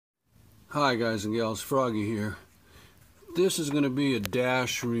Hi guys and gals, Froggy here. This is going to be a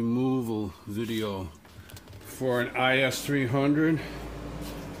dash removal video for an IS300.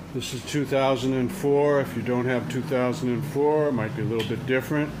 This is 2004. If you don't have 2004, it might be a little bit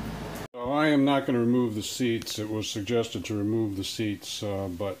different. So I am not going to remove the seats. It was suggested to remove the seats,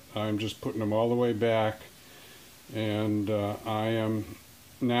 but I'm just putting them all the way back, and I am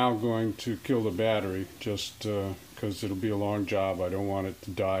now going to kill the battery just because it'll be a long job. I don't want it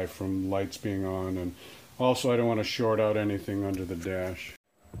to die from lights being on, and also I don't want to short out anything under the dash.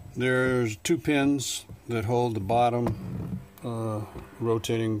 There's two pins that hold the bottom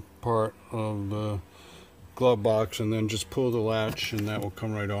rotating part of the glove box, and then just pull the latch and that will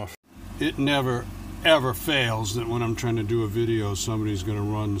come right off. It never ever fails that when I'm trying to do a video, somebody's going to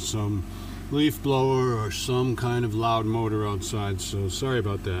run some leaf blower or some kind of loud motor outside, so sorry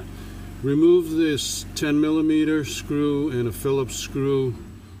about that. Remove this 10mm screw and a Phillips screw.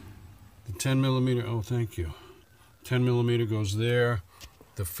 The 10mm, oh thank you. 10mm goes there.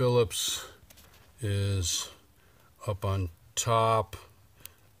 The Phillips is up on top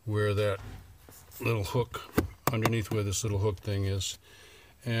where that little hook, underneath where this little hook thing is.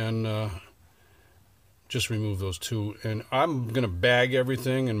 And just remove those two, and I'm gonna bag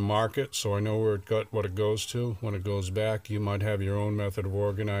everything and mark it so I know where it got, what it goes to when it goes back. You might have your own method of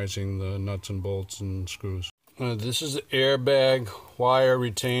organizing the nuts and bolts and screws. This is the airbag wire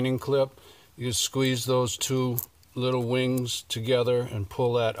retaining clip. You just squeeze those two little wings together and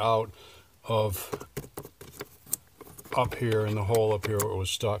pull that out of up here in the hole up here where it was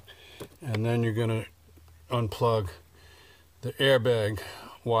stuck, and then you're gonna unplug the airbag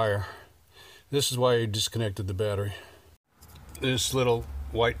wire. This is why you disconnected the battery. This little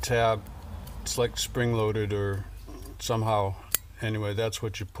white tab, it's like spring-loaded or somehow. Anyway, that's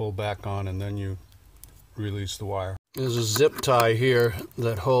what you pull back on, and then you release the wire. There's a zip tie here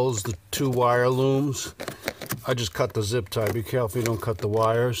that holds the two wire looms. I just cut the zip tie. Be careful you don't cut the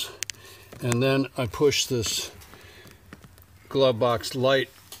wires. And then I push this glove box light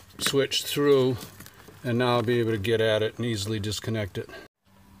switch through, and now I'll be able to get at it and easily disconnect it.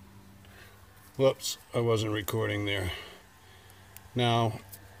 Whoops, I wasn't recording there. Now,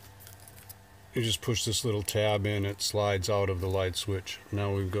 you just push this little tab in, it slides out of the light switch.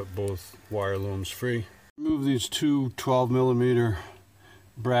 Now we've got both wire looms free. Remove these two 12mm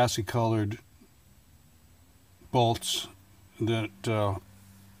brassy colored bolts that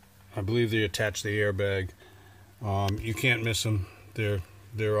I believe they attach the airbag. You can't miss them.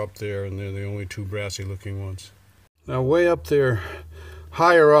 They're up there, and they're the only two brassy looking ones. Now way up there,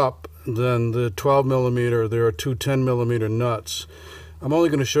 higher up than the 12mm, there are two 10mm nuts. I'm only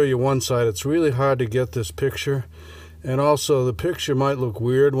going to show you one side. It's really hard to get this picture, and also the picture might look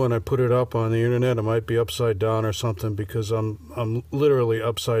weird when I put it up on the internet. It might be upside down or something, because I'm literally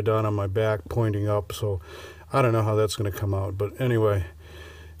upside down on my back pointing up, so I don't know how that's going to come out. But anyway,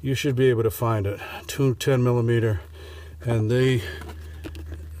 you should be able to find it. Two 10mm, and they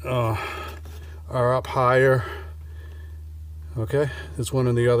are up higher. Okay, there's one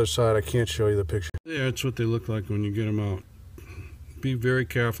on the other side. I can't show you the picture. Yeah, that's what they look like when you get them out. Be very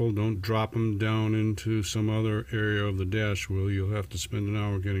careful. Don't drop them down into some other area of the dash wheel. You'll have to spend an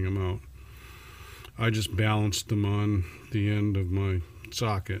hour getting them out. I just balanced them on the end of my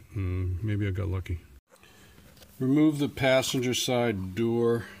socket, and maybe I got lucky. Remove the passenger side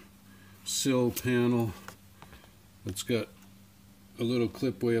door sill panel. It's got a little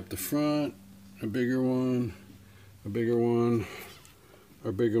clip way up the front, a bigger one, a bigger one,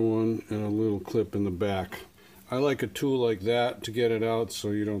 a bigger one, and a little clip in the back. I like a tool like that to get it out so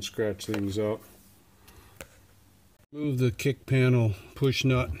you don't scratch things up. Move the kick panel push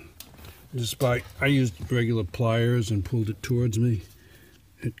nut just by, I used regular pliers and pulled it towards me.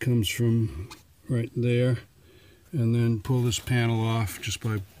 It comes from right there, and then pull this panel off just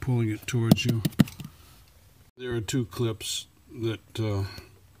by pulling it towards you. There are two clips that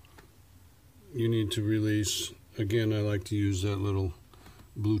you need to release. Again, I like to use that little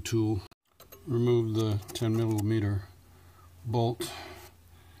blue tool. Remove the 10mm bolt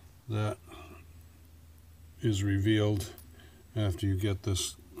that is revealed after you get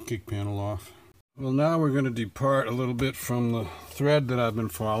this kick panel off. Well, now we're going to depart a little bit from the thread that I've been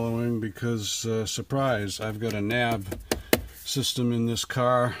following, because surprise, I've got a nav system in this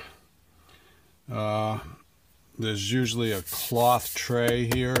car. There's usually a cloth tray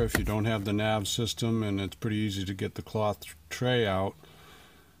here if you don't have the nav system, and it's pretty easy to get the cloth tray out.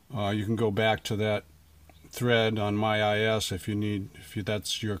 You can go back to that thread on my IS if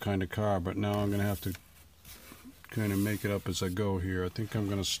that's your kind of car, but now I'm going to have to kind of make it up as I go here. I think I'm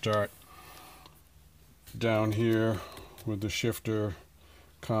going to start down here with the shifter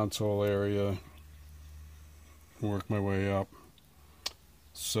console area, work my way up.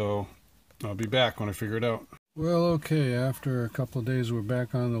 So I'll be back when I figure it out. Well, okay, after a couple of days we're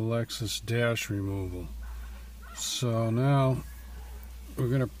back on the Lexus dash removal. So now we're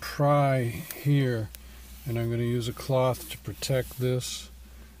going to pry here, and I'm going to use a cloth to protect this,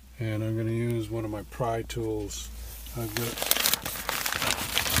 and I'm going to use one of my pry tools. I've got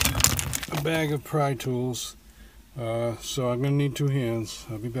a bag of pry tools, so I'm going to need 2 hands.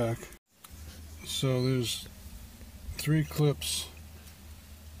 I'll be back. So there's 3 clips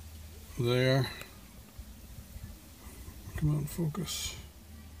there. Come on, focus.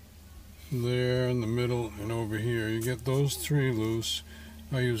 There in the middle and over here. You get those 3 loose.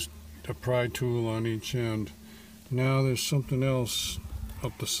 I used a pry tool on each end. Now there's something else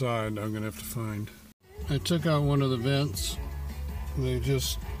up the side I'm going to have to find. I took out one of the vents.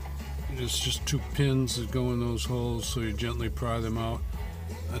 It's just 2 pins that go in those holes, so you gently pry them out.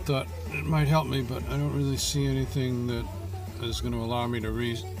 I thought it might help me, but I don't really see anything that is going to allow me to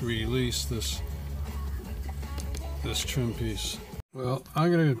release this trim piece. Well,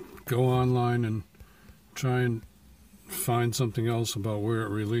 I'm going to go online and try and find something else about where it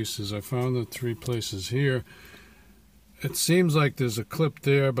releases. I found the 3 places here. It seems like there's a clip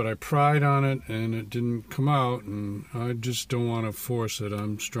there, but I pried on it and it didn't come out, and I just don't want to force it.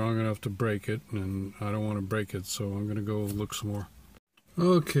 I'm strong enough to break it, and I don't want to break it, so I'm going to go look some more.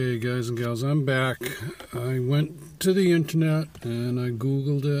 Okay, guys and gals, I'm back. I went to the internet and I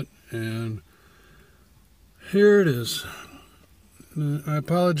Googled it, and here it is. I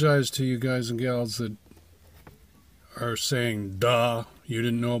apologize to you guys and gals that are saying, duh, you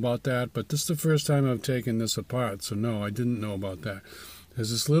didn't know about that, but this is the first time I've taken this apart, so no, I didn't know about that.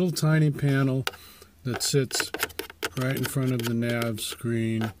 There's this little tiny panel that sits right in front of the nav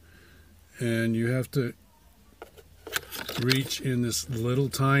screen, and you have to reach in this little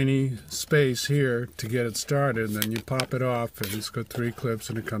tiny space here to get it started, and then you pop it off, and it's got 3 clips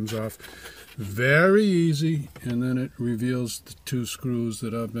and it comes off very easy, and then it reveals the 2 screws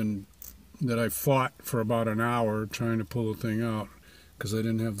that I fought for about an hour trying to pull the thing out because I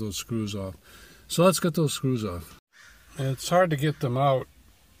didn't have those screws off. So let's get those screws off. And it's hard to get them out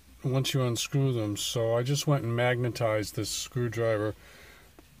once you unscrew them, so I just went and magnetized this screwdriver.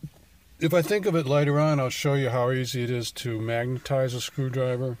 If I think of it later on, I'll show you how easy it is to magnetize a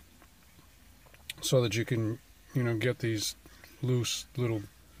screwdriver so that you can, get these loose little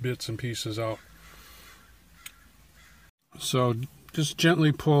bits and pieces out. So just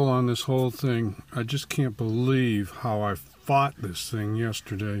gently pull on this whole thing. I just can't believe how I fought this thing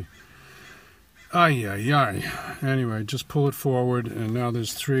yesterday. Ay, ay, ay. Anyway, just pull it forward, and now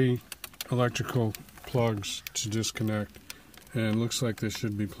there's 3 electrical plugs to disconnect. And looks like there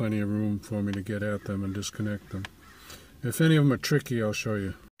should be plenty of room for me to get at them and disconnect them. If any of them are tricky, I'll show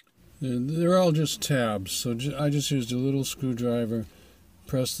you. They're all just tabs, so I just used a little screwdriver,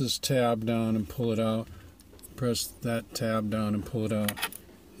 press this tab down and pull it out, press that tab down and pull it out.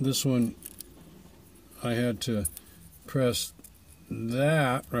 This one, I had to press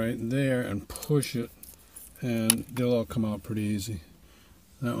that right there and push it, and they'll all come out pretty easy.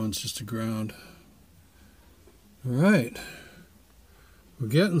 That one's just a ground. All right. We're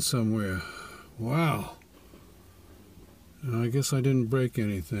getting somewhere. Wow. I guess I didn't break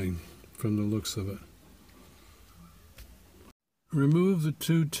anything from the looks of it. Remove the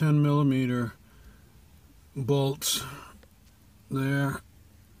 2 10mm bolts there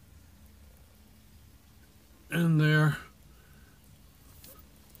and there.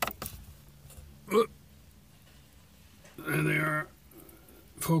 And they are.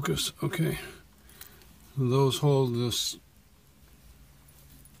 Focus. Okay. Those hold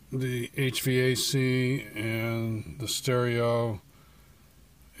the HVAC and the stereo,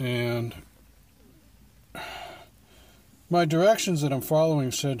 and my directions that I'm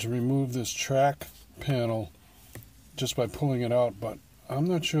following said to remove this track panel just by pulling it out, but I'm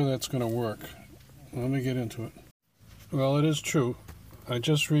not sure that's going to work. Let me get into it. Well, it is true. I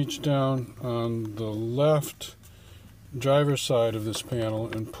just reached down on the left driver's side of this panel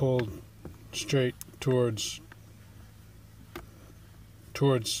and pulled straight towards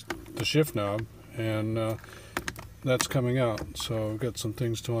the shift knob, and that's coming out. So I've got some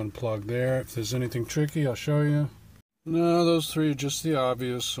things to unplug there. If there's anything tricky, I'll show you. No, those 3 are just the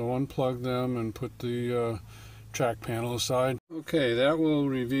obvious, so unplug them and put the track panel aside. Okay, that will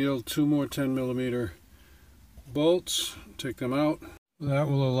reveal 2 more 10mm bolts. Take them out. That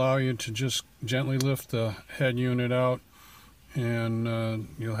will allow you to just gently lift the head unit out, and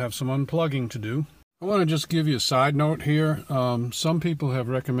you'll have some unplugging to do. I want to just give you a side note here. Some people have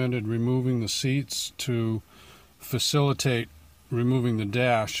recommended removing the seats to facilitate removing the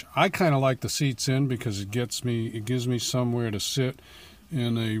dash. I kind of like the seats in because it gives me somewhere to sit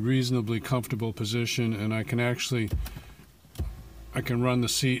in a reasonably comfortable position, and I can run the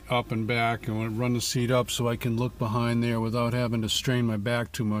seat up and back, and run the seat up so I can look behind there without having to strain my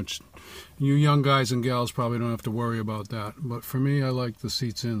back too much. You young guys and gals probably don't have to worry about that, but for me, I like the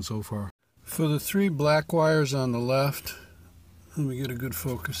seats in so far. For the 3 black wires on the left, let me get a good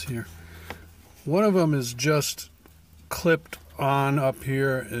focus here. One of them is just clipped on up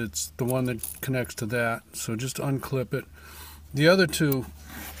here. It's the one that connects to that, so just unclip it. The other 2,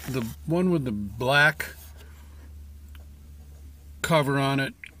 the one with the black cover on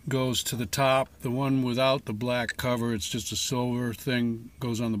it goes to the top. The one without the black cover, it's just a silver thing,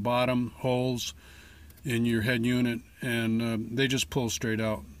 goes on the bottom holes in your head unit, and they just pull straight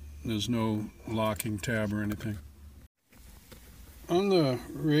out. There's no locking tab or anything. On the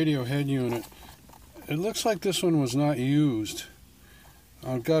radio head unit, it looks like this one was not used.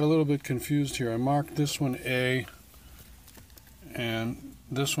 I got a little bit confused here. I marked this one A and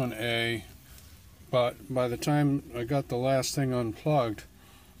this one A, but by the time I got the last thing unplugged,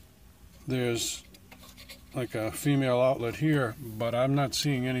 there's like a female outlet here, but I'm not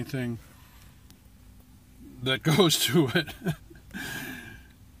seeing anything that goes to it.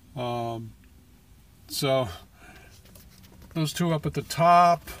 So those 2 up at the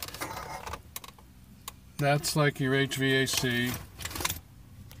top, that's like your HVAC.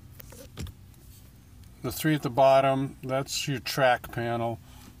 The 3 at the bottom, that's your track panel.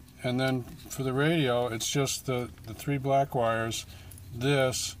 And then for the radio, it's just the 3 black wires,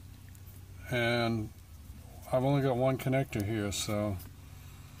 this, and I've only got 1 connector here, so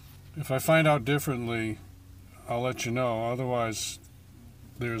if I find out differently, I'll let you know. Otherwise,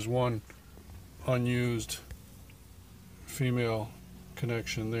 there's 1 unused female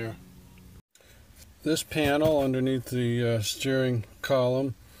connection there. This panel underneath the steering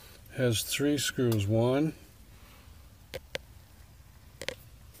column has 3 screws. 1,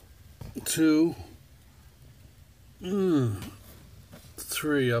 2,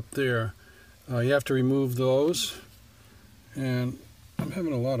 3 up there. You have to remove those, and I'm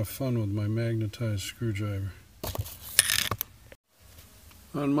having a lot of fun with my magnetized screwdriver.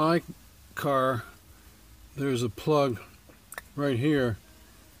 On my car, there's a plug right here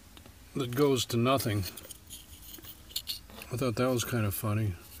that goes to nothing. I thought that was kind of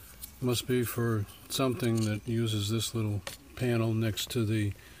funny. Must be for something that uses this little panel next to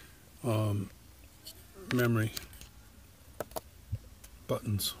the memory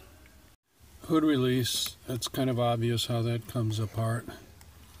buttons. Hood release, that's kind of obvious how that comes apart.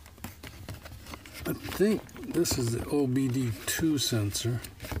 I think this is the OBD2 sensor.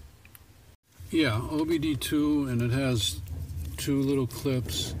 Yeah, OBD2, and it has 2 little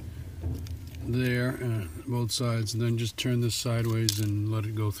clips there, both sides, and then just turn this sideways and let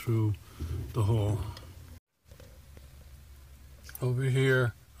it go through the hole. Over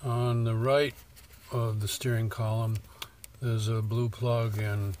here on the right of the steering column, there's a blue plug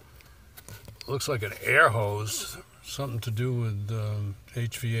and looks like an air hose, something to do with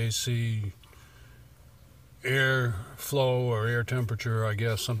HVAC, air flow or air temperature, I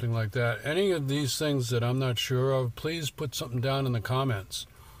guess, something like that. Any of these things that I'm not sure of, please put something down in the comments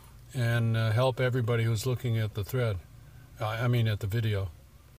and help everybody who's looking at the thread. I mean at the video.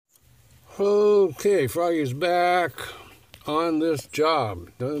 Okay, Froggy's back on this job.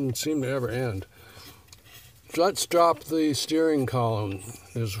 Doesn't seem to ever end. Let's drop the steering column.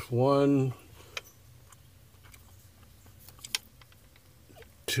 There's 1,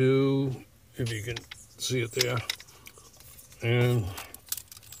 2, if you can see it there, and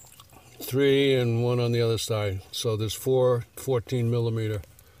 3, and 1 on the other side. So there's 4 14mm.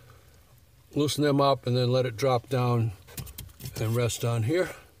 Loosen them up and then let it drop down and rest on here.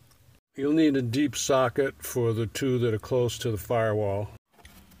 You'll need a deep socket for the 2 that are close to the firewall.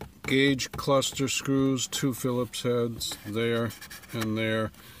 Gauge cluster screws, 2 Phillips heads there and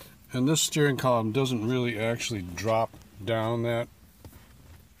there. And this steering column doesn't really actually drop down that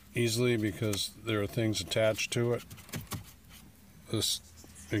easily because there are things attached to it. This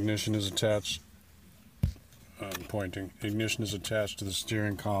ignition is attached. I'm pointing. Ignition is attached to the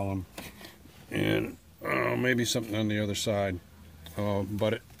steering column, and maybe something on the other side.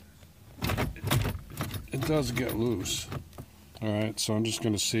 But it does get loose. Alright, so I'm just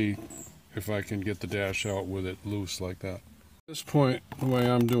going to see if I can get the dash out with it loose like that. At this point, the way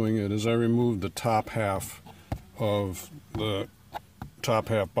I'm doing it is I removed the top half of the top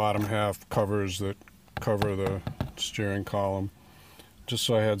half, bottom half covers that cover the steering column, just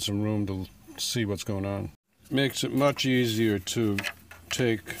so I had some room to see what's going on. Makes it much easier to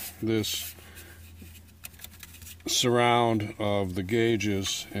take this surround of the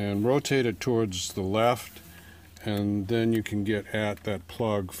gauges and rotate it towards the left, and then you can get at that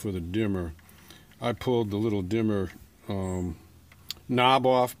plug for the dimmer. I pulled the little dimmer knob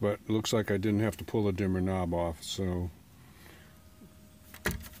off, but it looks like I didn't have to pull the dimmer knob off, so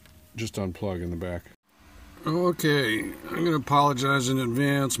just unplug in the back. Okay, I'm going to apologize in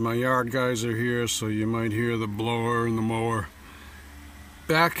advance. My yard guys are here, so you might hear the blower and the mower.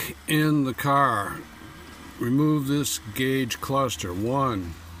 Back in the car, remove this gauge cluster.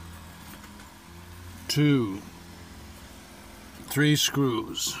 1, 2, 3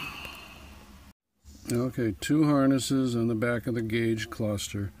 screws. Okay, 2 harnesses on the back of the gauge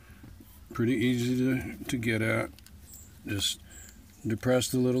cluster. Pretty easy to get at. Just depress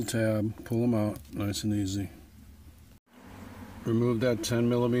the little tab, pull them out, nice and easy. Remove that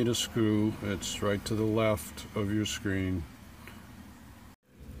 10mm screw. It's right to the left of your screen.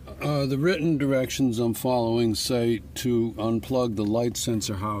 The written directions I'm following say to unplug the light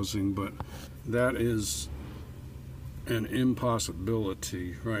sensor housing, but that is an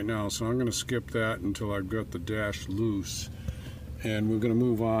impossibility right now, so I'm going to skip that until I've got the dash loose, and we're going to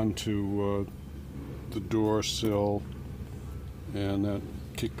move on to the door sill and that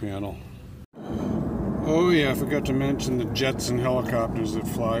kick panel. Oh yeah, I forgot to mention the jets and helicopters that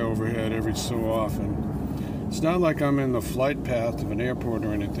fly overhead every so often. It's not like I'm in the flight path of an airport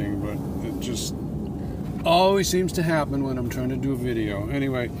or anything, but it just always seems to happen when I'm trying to do a video.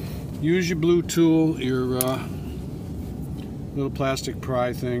 Anyway, use your blue tool, your little plastic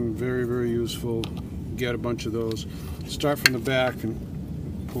pry thing, very, very useful. Get a bunch of those. Start from the back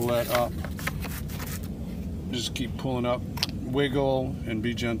and pull that up. Just keep pulling up. Wiggle and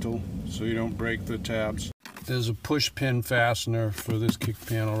be gentle so you don't break the tabs. There's a push pin fastener for this kick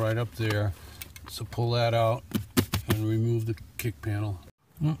panel right up there. So pull that out and remove the kick panel.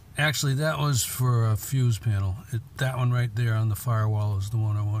 Actually, that was for a fuse panel. That one right there on the firewall is the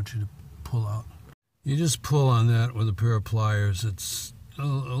one I want you to pull out. You just pull on that with a pair of pliers. It's a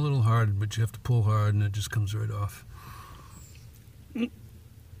little hard, but you have to pull hard and it just comes right off. There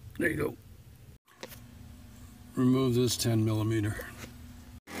you go. Remove this 10mm.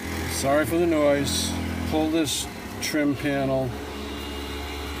 Sorry for the noise. Pull this trim panel.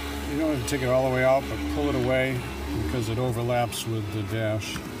 You don't have to take it all the way out, but pull it away because it overlaps with the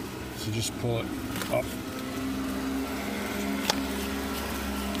dash. So just pull it up.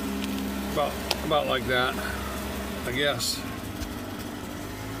 About like that, I guess.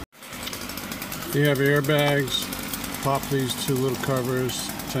 You have airbags. Pop these 2 little covers,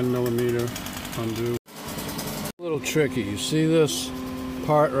 10mm undo. A little tricky. You see this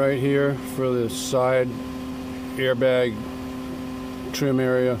part right here for the side airbag trim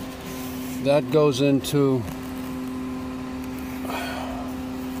area? That goes into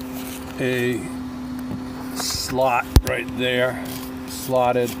a slot right there,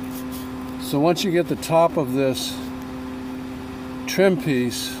 slotted. So once you get the top of this trim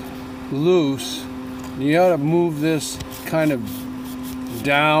piece loose, you gotta move this kind of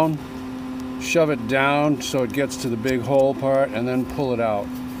down, shove it down so it gets to the big hole part, and then pull it out.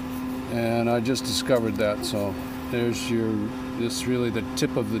 And I just discovered that, so there's this is really the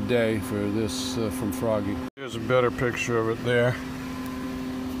tip of the day for this from Froggy. Here's a better picture of it there.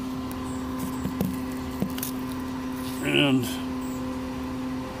 And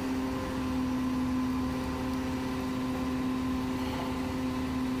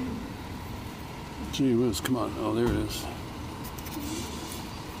gee whiz, come on. Oh, there it is.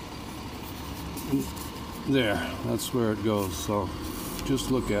 There, that's where it goes. So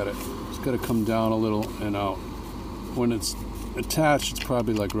just look at it. It's got to come down a little and out. When it's attached, it's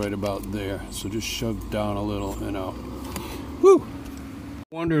probably like right about there. So just shove down a little and out. Woo!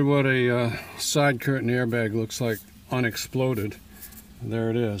 Wondered what a side curtain airbag looks like unexploded. There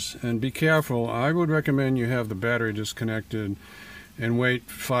it is. And be careful. I would recommend you have the battery disconnected and wait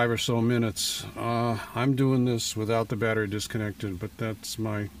 5 or so minutes. I'm doing this without the battery disconnected, but that's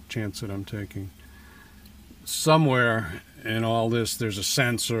my chance that I'm taking. Somewhere in all this there's a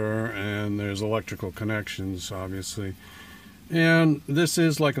sensor and there's electrical connections, obviously. And this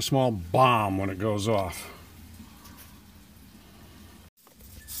is like a small bomb when it goes off.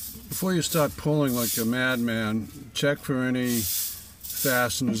 Before you start pulling like a madman, check for any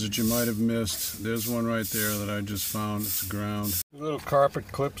fasteners that you might have missed. There's one right there that I just found. It's ground. Little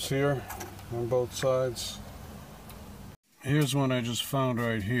carpet clips here on both sides. Here's one I just found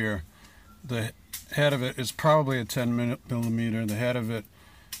right here. The head of it is probably a 10mm. The head of it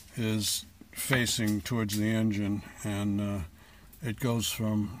is facing towards the engine, and it goes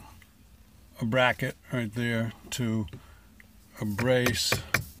from a bracket right there to a brace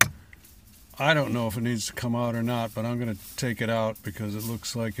I don't know if it needs to come out or not, but I'm going to take it out because it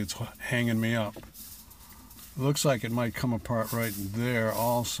looks like it's hanging me up. It looks like it might come apart right there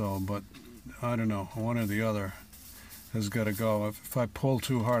also, but I don't know. One or the other has got to go. If I pull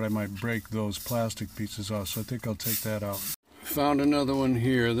too hard, I might break those plastic pieces off, so I think I'll take that out. Found another one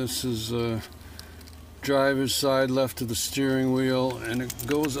here. This is driver's side left of the steering wheel, and it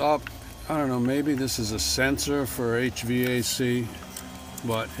goes up. I don't know, maybe this is a sensor for HVAC,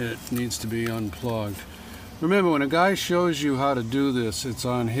 but it needs to be unplugged. Remember, when a guy shows you how to do this, it's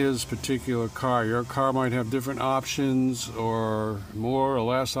on his particular car. Your car might have different options or more or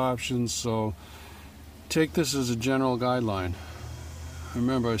less options, so take this as a general guideline.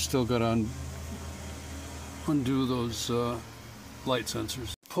 Remember, I still got to undo those light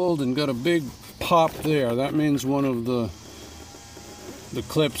sensors. Pulled and got a big pop there. That means one of the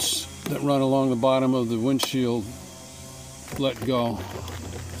clips that run along the bottom of the windshield let go.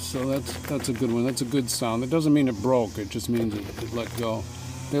 So that's a good one. That's a good sound. That doesn't mean it broke. It just means it let go.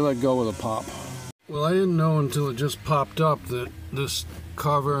 They let go with a pop. Well, I didn't know until it just popped up that this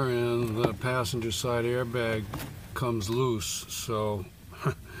cover and the passenger side airbag comes loose. So,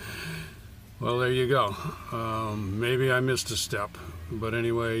 well, there you go. Maybe I missed a step. But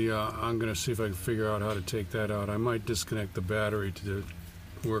anyway, I'm going to see if I can figure out how to take that out. I might disconnect the battery to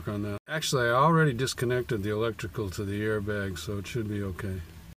work on that. Actually, I already disconnected the electrical to the airbag, so it should be okay.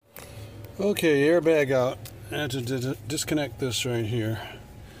 Okay, airbag out. I had to disconnect this right here.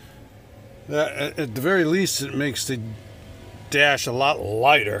 That, at the very least, it makes the dash a lot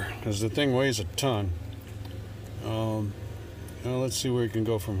lighter, because the thing weighs a ton. Now let's see where it can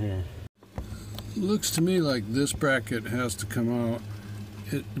go from here. It looks to me like this bracket has to come out.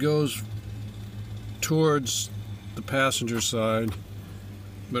 It goes towards the passenger side,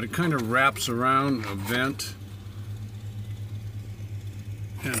 but it kind of wraps around a vent,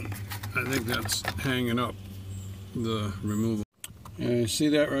 and I think that's hanging up the removal. Yeah, see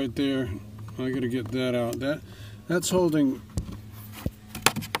that right there? I gotta get that out. That's holding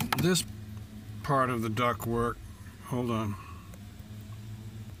this part of the ductwork. Hold on.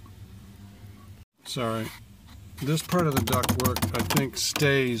 Sorry. This part of the ductwork, I think,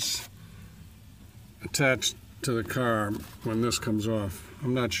 stays attached to the car when this comes off.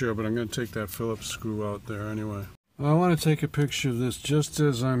 I'm not sure, but I'm going to take that Phillips screw out there anyway. I want to take a picture of this just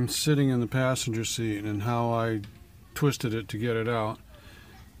as I'm sitting in the passenger seat and how I twisted it to get it out.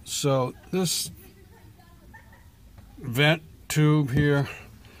 So this vent tube here,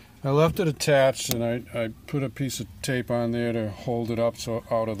 I left it attached, and I put a piece of tape on there to hold it up so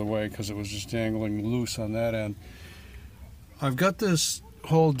out of the way, because it was just dangling loose on that end. I've got this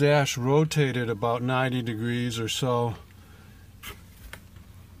whole dash rotated about 90 degrees or so.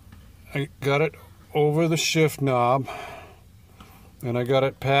 I got it over the shift knob, and I got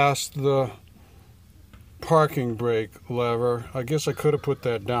it past the parking brake lever. I guess I could have put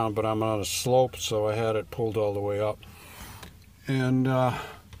that down, but I'm on a slope, so I had it pulled all the way up. And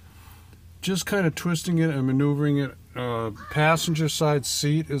just kind of twisting it and maneuvering it. Passenger side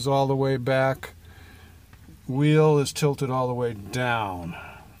seat is all the way back. Wheel is tilted all the way down.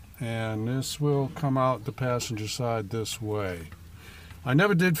 And this will come out the passenger side this way. I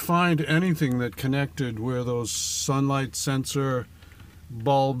never did find anything that connected where those sunlight sensor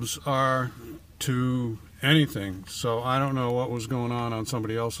bulbs are to anything. So I don't know what was going on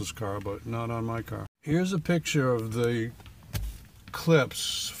somebody else's car, but not on my car. Here's a picture of the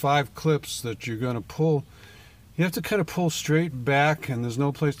clips, 5 clips that you're going to pull. You have to kind of pull straight back, and there's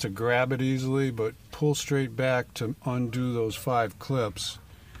no place to grab it easily, but pull straight back to undo those 5 clips.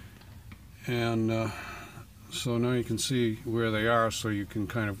 And so now you can see where they are, so you can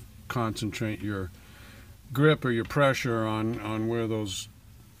kind of concentrate your grip or your pressure on where those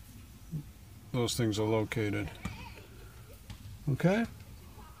things are located. Okay?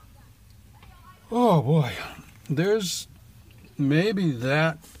 Oh boy, there's maybe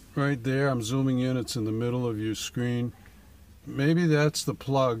that right there. I'm zooming in, it's in the middle of your screen. Maybe that's the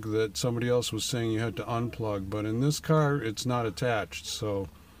plug that somebody else was saying you had to unplug, but in this car it's not attached, so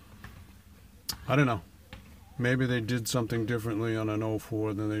I don't know. Maybe they did something differently on an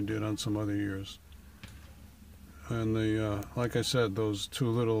 04 than they did on some other years. And the like I said, those 2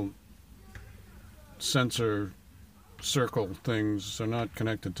 little sensor circle things are not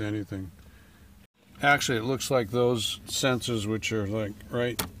connected to anything. Actually, it looks like those sensors, which are like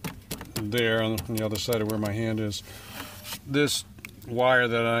right there on the other side of where my hand is, this wire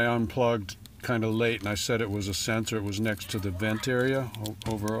that I unplugged kind of late, and I said it was a sensor, it was next to the vent area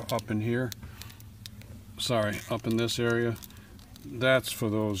over up in here. Sorry, up in this area. That's for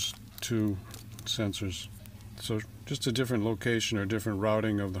those 2 sensors. So just a different location or different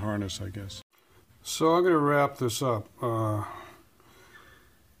routing of the harness, I guess. So I'm going to wrap this up.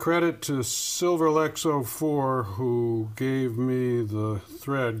 Credit to SilverLex04 who gave me the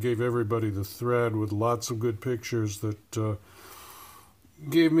thread, gave everybody the thread with lots of good pictures that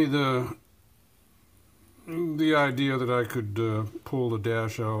gave me the idea that I could pull the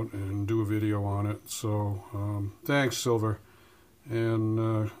dash out and do a video on it. So thanks, Silver.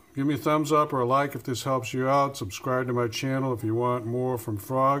 And give me a thumbs up or a like if this helps you out. Subscribe to my channel if you want more from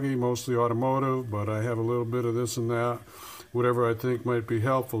Froggy, mostly automotive, but I have a little bit of this and that, whatever I think might be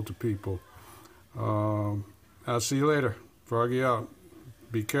helpful to people. I'll see you later. Froggy out.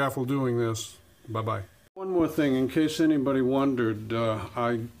 Be careful doing this. Bye-bye. One more thing, in case anybody wondered,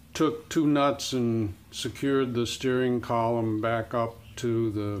 I took two nuts and secured the steering column back up to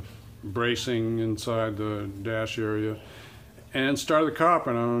the bracing inside the dash area and started the car up.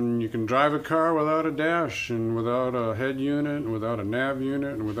 And you can drive a car without a dash and without a head unit and without a nav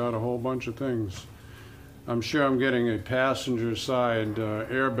unit and without a whole bunch of things. I'm sure I'm getting a passenger side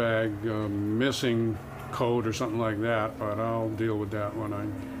airbag missing code or something like that, but I'll deal with that when I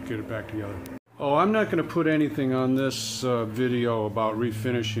get it back together. Oh, I'm not going to put anything on this video about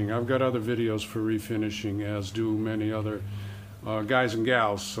refinishing. I've got other videos for refinishing, as do many other guys and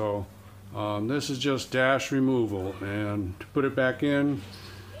gals. So this is just dash removal, and to put it back in,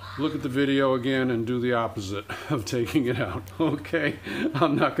 look at the video again and do the opposite of taking it out. Okay,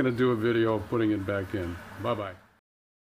 I'm not going to do a video of putting it back in. Bye-bye.